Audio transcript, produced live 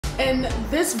In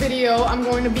this video, I'm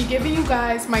going to be giving you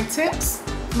guys my tips,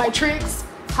 my tricks,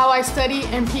 how I study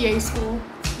in PA school.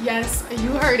 Yes,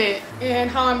 you heard it. And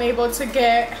how I'm able to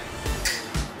get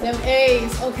them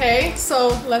A's, okay? So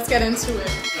let's get into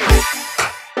it.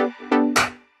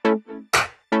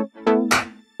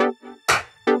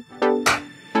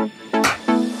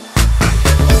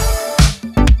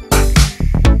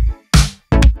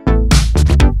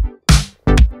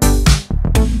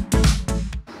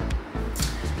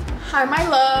 Hi my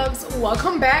loves,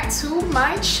 welcome back to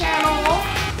my channel.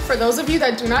 For those of you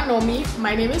that do not know me,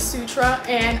 my name is Sutra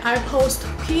and I post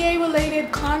PA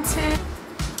related content.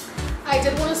 I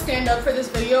did want to stand up for this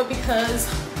video because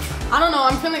I don't know,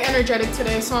 I'm feeling energetic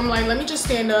today, so I'm like, let me just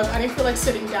stand up. I didn't feel like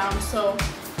sitting down, so,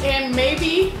 and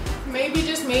maybe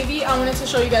just maybe I wanted to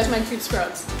show you guys my cute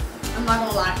scrubs. I'm not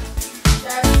gonna lie.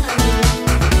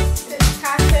 It's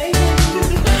cafe.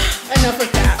 Enough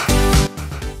of that.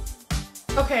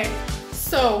 Okay,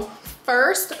 so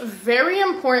first, very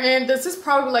important, this is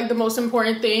probably like the most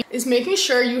important thing, is making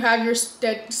sure you have your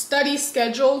study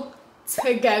schedule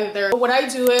together. What I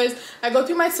do is I go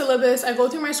through my syllabus, I go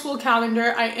through my school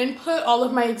calendar, I input all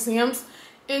of my exams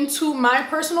into my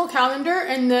personal calendar,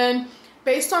 and then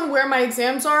based on where my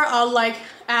exams are, I'll like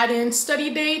add in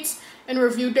study dates and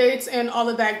review dates and all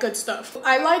of that good stuff.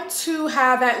 I like to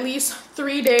have at least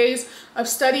 3 days of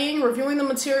studying, reviewing the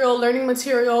material, learning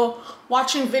material,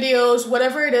 watching videos,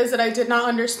 whatever it is that I did not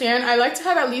understand. I like to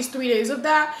have at least 3 days of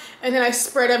that, and then I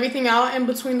spread everything out in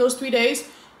between those 3 days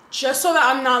just so that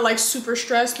I'm not like super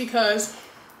stressed, because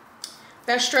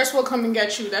that stress will come and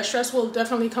get you. That stress will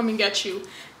definitely come and get you.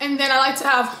 And then I like to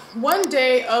have 1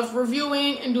 day of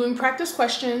reviewing and doing practice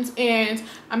questions, and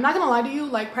I'm not gonna lie to you,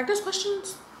 like practice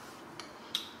questions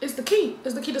is the key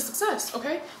to success,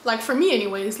 okay? Like for me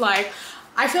anyways, like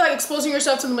I feel like exposing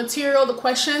yourself to the material, the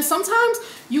questions, sometimes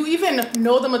you even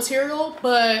know the material,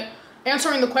 but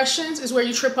answering the questions is where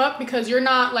you trip up because you're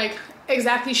not like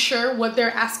exactly sure what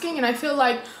they're asking. And I feel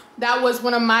like that was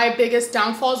one of my biggest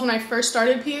downfalls when I first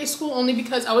started PA school, only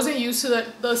because I wasn't used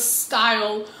to the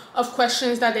style of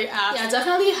questions that they ask. Yeah,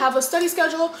 definitely have a study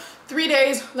schedule, 3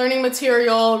 days learning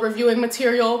material, reviewing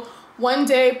material, 1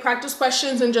 day practice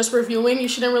questions and just reviewing. You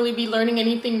shouldn't really be learning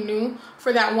anything new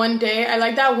for that 1 day. I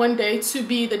like that 1 day to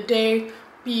be the day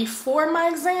before my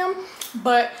exam,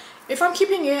 but if I'm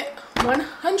keeping it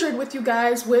 100 with you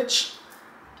guys, which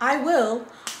I will,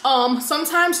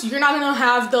 sometimes you're not gonna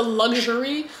have the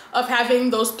luxury of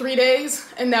having those 3 days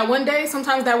and that 1 day.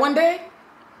 Sometimes that one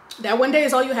day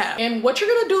is all you have. And what you're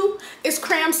gonna do is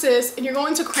cram, sis, and you're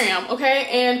going to cram, okay?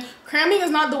 And cramming is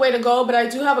not the way to go, but I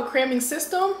do have a cramming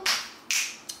system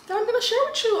that I'm gonna share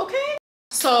with you, okay?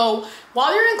 So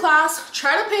while you're in class,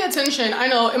 try to pay attention. I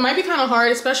know it might be kind of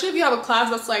hard, especially if you have a class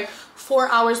that's like 4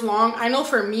 hours long. I know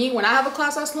for me, when I have a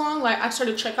class that's long, like I start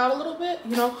to check out a little bit,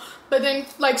 you know, but then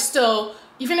like still,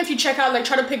 even if you check out, like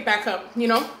try to pick back up, you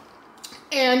know?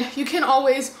 And you can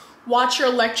always watch your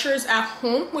lectures at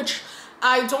home, which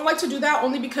I don't like to do that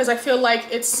only because I feel like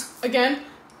it's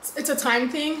a time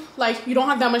thing. Like you don't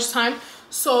have that much time.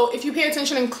 So if you pay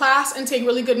attention in class and take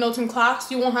really good notes in class,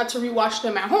 you won't have to rewatch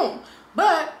them at home.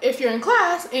 But if you're in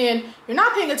class and you're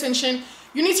not paying attention,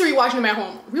 you need to rewatch them at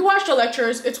home. Rewatch the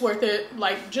lectures, it's worth it,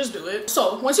 like just do it.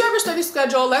 So once you have your study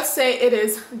schedule, let's say it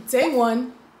is day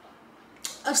 1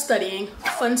 of studying,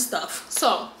 fun stuff.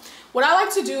 So what I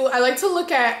like to do, I like to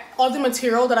look at all the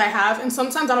material that I have, and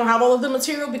sometimes I don't have all of the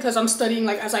material because I'm studying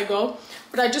like as I go,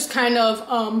 but I just kind of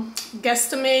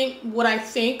guesstimate what I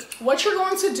think. What you're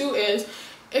going to do is,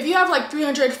 if you have like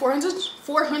 300,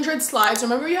 400 slides,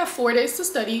 remember you have 4 days to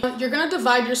study, you're gonna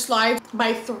divide your slides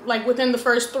by like within the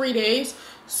first 3 days.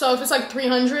 So if it's like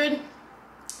 300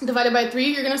 divided by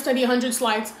 3, you're gonna study 100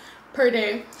 slides per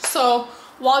day. So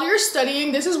while you're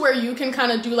studying, this is where you can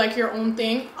kind of do like your own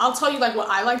thing. I'll tell you like what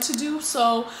I like to do.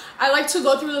 So I like to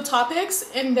go through the topics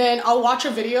and then I'll watch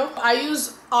a video. I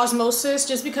use osmosis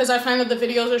just because I find that the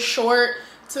videos are short,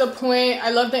 to the point. I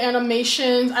love the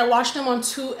animations. I watch them on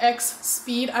 2x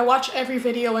speed. I watch every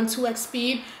video on 2x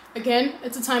speed. Again,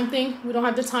 it's a time thing. We don't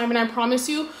have the time, and I promise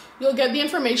you, you'll get the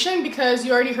information because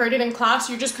you already heard it in class.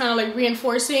 You're just kind of like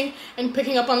reinforcing and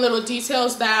picking up on little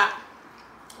details that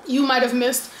you might have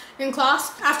missed in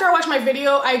class. After I watch my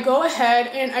video, I go ahead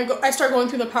and I start going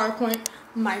through the PowerPoint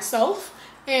myself,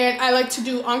 and I like to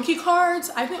do Anki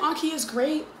cards. I think Anki is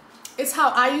great. It's how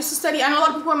I used to study. I know a lot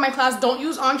of people in my class don't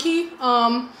use Anki,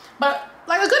 but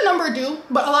like a good number do,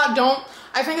 but a lot don't.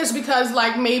 I think it's because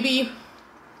like maybe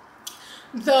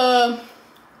the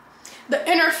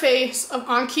interface of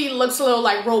Anki looks a little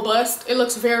like robust. It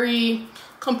looks very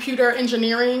computer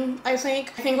engineering, I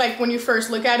think. I think like when you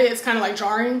first look at it, it's kind of like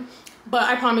jarring. but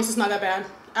I promise it's not that bad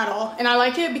at all. And I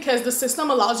like it because the system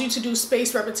allows you to do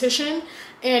spaced repetition,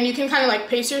 and you can kind of like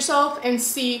pace yourself and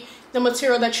see the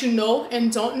material that you know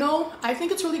and don't know. I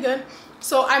think it's really good.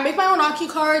 So I make my own anki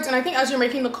cards, and I think as you're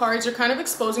making the cards, you're kind of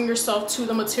exposing yourself to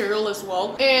the material as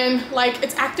well. And like,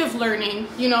 it's active learning,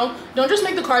 you know? Don't just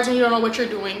make the cards and you don't know what you're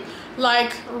doing.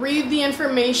 Like, read the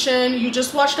information. You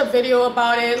just watched a video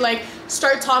about it. Like,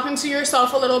 start talking to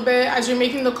yourself a little bit as you're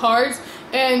making the cards,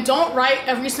 and don't write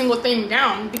every single thing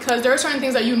down, because there are certain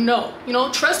things that you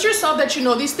know, trust yourself that you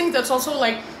know these things. That's also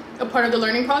like a part of the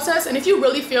learning process. And if you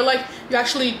really feel like you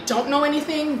actually don't know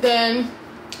anything, then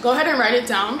go ahead and write it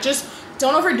down. Just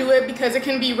don't overdo it, because it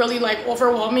can be really like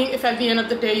overwhelming if at the end of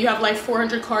the day you have like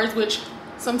 400 cards, which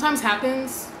sometimes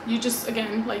happens. You just,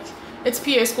 again, like, it's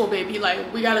PA school, baby.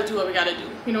 Like, we gotta do what we gotta do.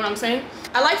 You know what I'm saying?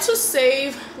 I like to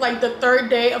save like the third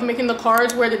day of making the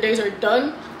cards, where the days are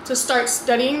done, to start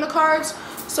studying the cards.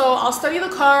 So I'll study the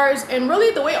cards, and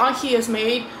really the way anki is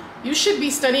made, you should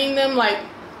be studying them like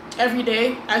every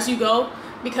day as you go,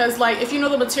 because like, if you know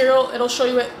the material, it'll show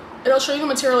you the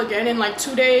material again in like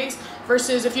 2 days,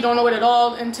 versus if you don't know it at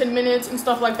all, in 10 minutes and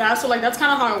stuff like that. So like, that's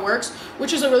kind of how it works,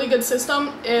 which is a really good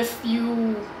system if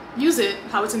you use it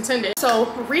how it's intended. So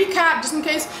recap, just in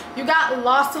case you got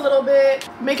lost a little bit: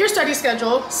 make your study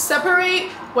schedule, separate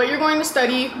what you're going to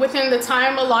study within the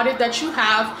time allotted that you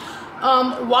have.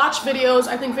 Watch videos.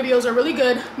 I think videos are really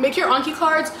good. Make your anki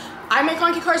cards. I make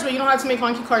anki cards, but you don't have to make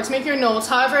anki cards. Make your notes,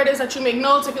 however it is that you make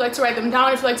notes. If you like to write them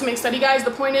down, if you like to make study guides,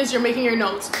 the point is you're making your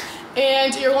notes.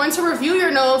 And you're going to review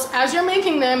your notes as you're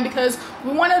making them, because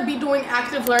we want to be doing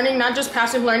active learning, not just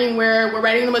passive learning where we're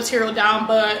writing the material down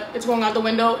but it's going out the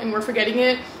window and we're forgetting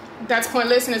it. That's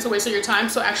pointless and it's a waste of your time.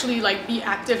 So actually, like, be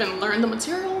active and learn the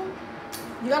material.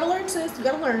 You gotta learn, sis. You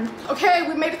gotta learn. Okay,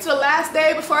 we made it to the last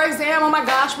day before our exam. Oh my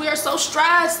gosh, we are so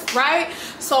stressed, right?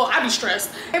 So I be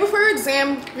stressed. Hey, before your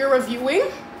exam, you're reviewing,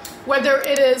 whether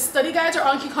it is study guides or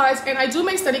anki cards. And I do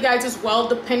make study guides as well,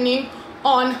 depending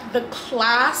on the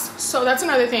class. So that's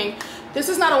another thing. This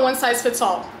is not a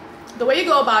one-size-fits-all. The way you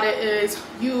go about it is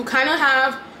you kind of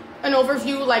have an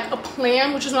overview, like a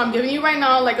plan, which is what I'm giving you right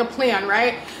now, like a plan,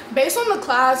 right? Based on the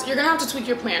class, you're gonna have to tweak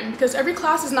your plan, because every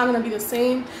class is not gonna be the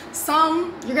same.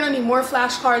 Some, you're gonna need more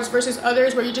flashcards versus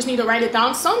others where you just need to write it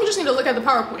down. Some, you just need to look at the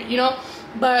PowerPoint,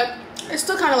 but it's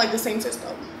still kind of like the same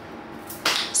system.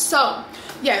 So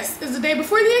yes, it's the day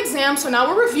before the exam, so now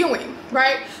we're reviewing,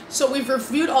 right? So we've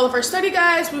reviewed all of our study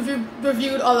guides, we've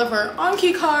reviewed all of our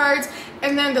anki cards,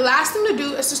 and then the last thing to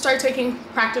do is to start taking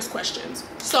practice questions.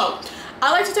 So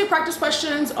I like to take practice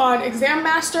questions on Exam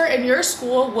Master, and your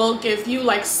school will give you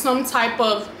like some type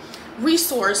of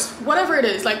resource, whatever it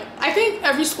is. Like, I think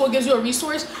every school gives you a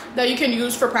resource that you can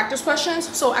use for practice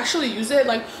questions, so actually use it.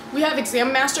 Like, we have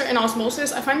Exam Master and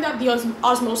Osmosis. I find that the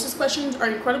Osmosis questions are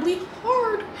incredibly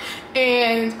hard,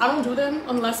 and I don't do them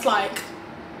unless like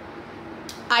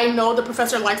I know the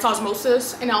professor likes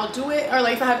Osmosis and I'll do it, or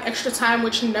like if I have extra time,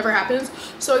 which never happens.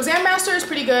 So Exam Master is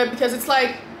pretty good because it's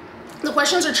like the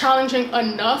questions are challenging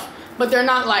enough, but they're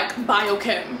not like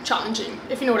biochem challenging,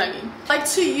 if you know what I mean. I like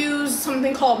to use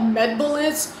something called med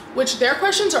bullets, which their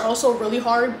questions are also really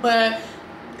hard, but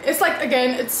it's like,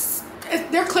 again,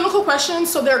 they're clinical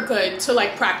questions, so they're good to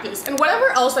like practice. And whatever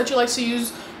else that you like to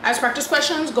use as practice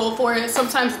questions, go for it.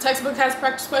 Sometimes the textbook has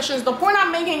practice questions. The point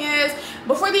I'm making is,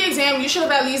 before the exam, you should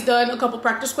have at least done a couple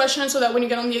practice questions, so that when you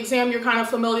get on the exam, you're kind of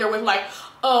familiar with like,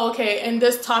 oh, okay, in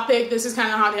this topic, this is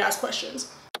kind of how they ask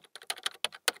questions.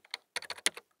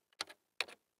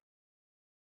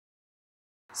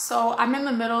 So I'm in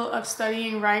the middle of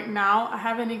studying right now. I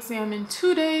have an exam in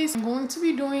 2 days. I'm going to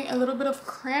be doing a little bit of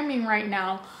cramming right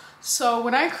now. So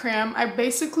when I cram, I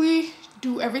basically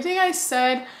do everything I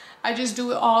said. I just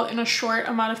do it all in a short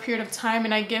amount of period of time,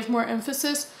 and I give more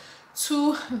emphasis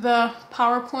to the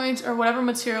PowerPoint or whatever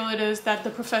material it is that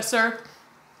the professor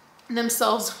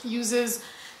themselves uses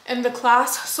in the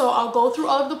class. So I'll go through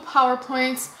all of the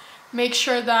PowerPoints, make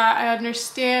sure that I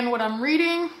understand what I'm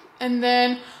reading, and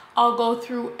then I'll go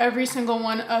through every single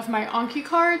one of my anki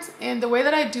cards. And the way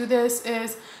that I do this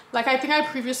is, like I think I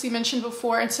previously mentioned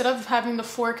before, instead of having the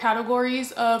 4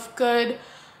 categories of good,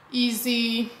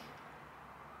 easy,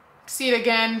 see it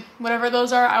again, whatever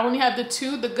those are, I only have the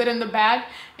 2, the good and the bad.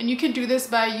 And you can do this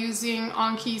by using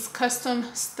Anki's custom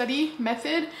study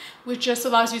method, which just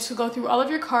allows you to go through all of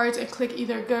your cards and click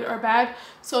either good or bad.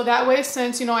 So that way,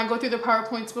 since I go through the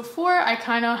PowerPoints before, I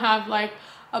kind of have like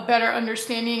a better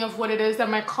understanding of what it is that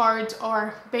my cards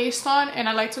are based on. And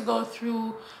I like to go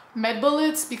through med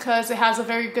bullets because it has a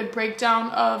very good breakdown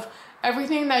of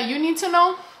everything that you need to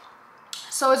know.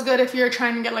 So it's good if you're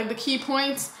trying to get like the key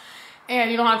points. and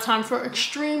you don't have time for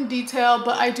extreme detail,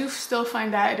 but I do still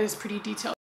find that it is pretty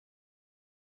detailed.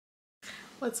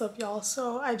 What's up, y'all?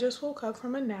 So I just woke up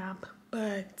from a nap,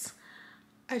 but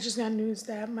I just got news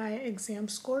that my exam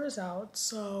score is out,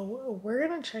 so we're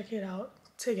gonna check it out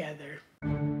together.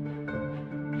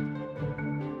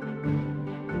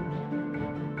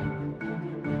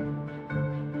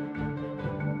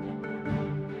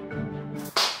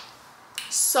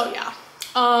 So yeah,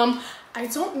 I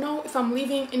don't know if I'm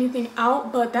leaving anything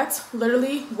out, but that's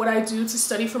literally what I do to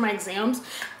study for my exams.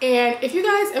 And if you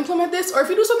guys implement this, or if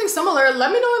you do something similar, let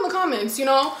me know in the comments, you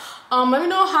know. Let me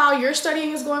know how your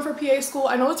studying is going for PA school.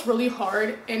 I know it's really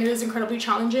hard and it is incredibly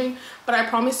challenging, but I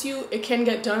promise you it can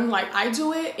get done like I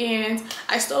do it, and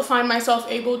I still find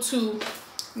myself able to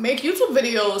make YouTube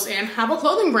videos and have a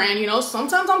clothing brand. You know,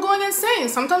 sometimes I'm going insane,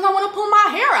 sometimes I want to pull my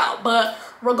hair out, but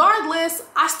regardless,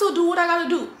 I still do what I gotta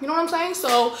do. You know what I'm saying?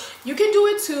 So you can do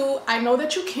it too. I know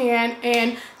that you can.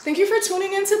 And thank you for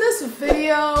tuning into this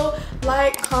video.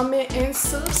 Like, comment, and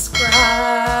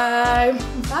subscribe.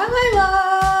 Bye, Layla.